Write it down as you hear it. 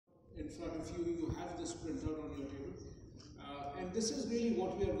in front of you. You have this printout on your table. And this is really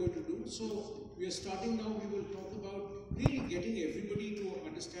what we are going to do. So we are starting now. We will talk about really getting everybody to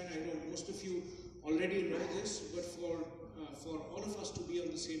understand. I know most of you already know this, but for all of us to be on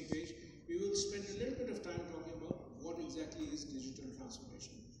the same page, we will spend a little bit of time talking about what exactly is digital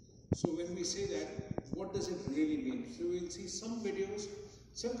transformation. So when we say that, what does it really mean? So we'll see some videos,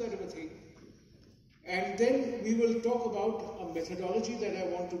 some kind of a thing. And then we will talk about a methodology that I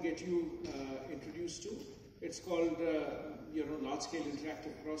want to get you introduced to. It's called, large-scale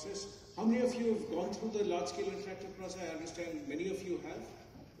interactive process. How many of you have gone through the large-scale interactive process? I understand many of you have.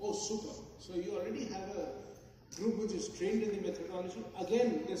 Oh, super. So you already have a group which is trained in the methodology.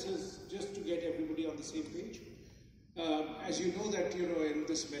 Again, this is just to get everybody on the same page. As you know that, in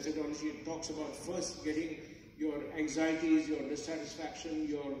this methodology, it talks about first getting your anxieties, your dissatisfaction,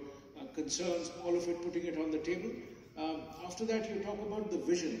 your concerns, all of it, putting it on the table. After that, you talk about the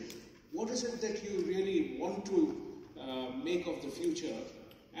vision. What is it that you really want to make of the future?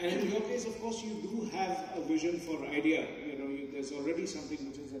 And in your case, of course, you do have a vision for idea. There's already something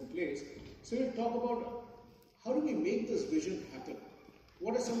which is in place. So we'll talk about how do we make this vision happen?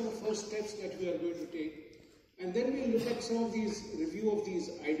 What are some of the first steps that we are going to take? And then we'll look at some of these, review of these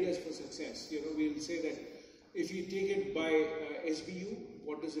ideas for success. We'll say that if you take it by SBU,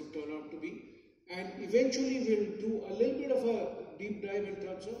 what does it turn out to be? And eventually we'll do a little bit of a deep dive in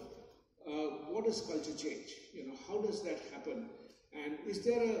terms of what is culture change? How does that happen? And is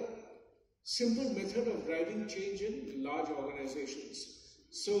there a simple method of driving change in large organizations?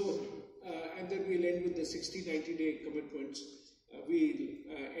 So, and then we'll end with the 60-90-day commitments. We'll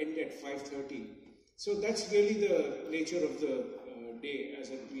end at 5:30. So that's really the nature of the day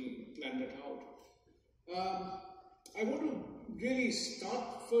as we planned it out. I want to really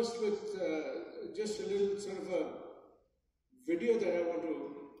start first with just a little sort of a video that I want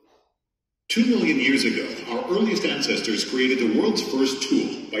to... 2 million years ago, our earliest ancestors created the world's first tool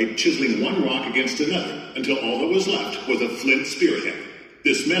by chiseling one rock against another until all that was left was a flint spearhead.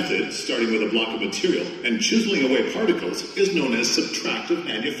 This method, starting with a block of material and chiseling away particles, is known as subtractive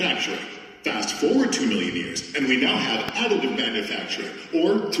manufacturing. Fast forward 2 million years, and we now have additive manufacturing,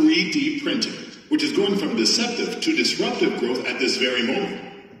 or 3D printing, which is going from deceptive to disruptive growth at this very moment.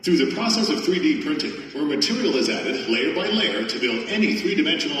 Through the process of 3D printing, where material is added layer by layer to build any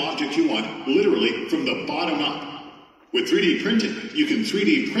three-dimensional object you want, literally from the bottom up. With 3D printing, you can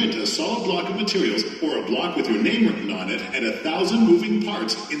 3D print a solid block of materials or a block with your name written on it and 1,000 moving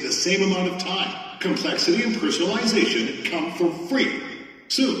parts in the same amount of time. Complexity and personalization come for free.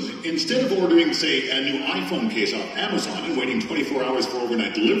 Soon, instead of ordering, say, a new iPhone case off Amazon and waiting 24 hours for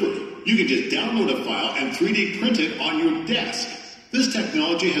overnight delivery, you can just download a file and 3D print it on your desk. This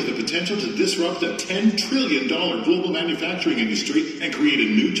technology has the potential to disrupt a $10 trillion global manufacturing industry and create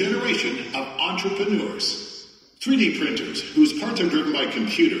a new generation of entrepreneurs. 3D printers, whose parts are driven by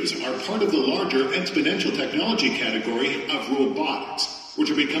computers, are part of the larger exponential technology category of robotics, which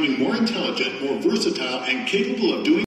are becoming more intelligent, more versatile, and capable of doing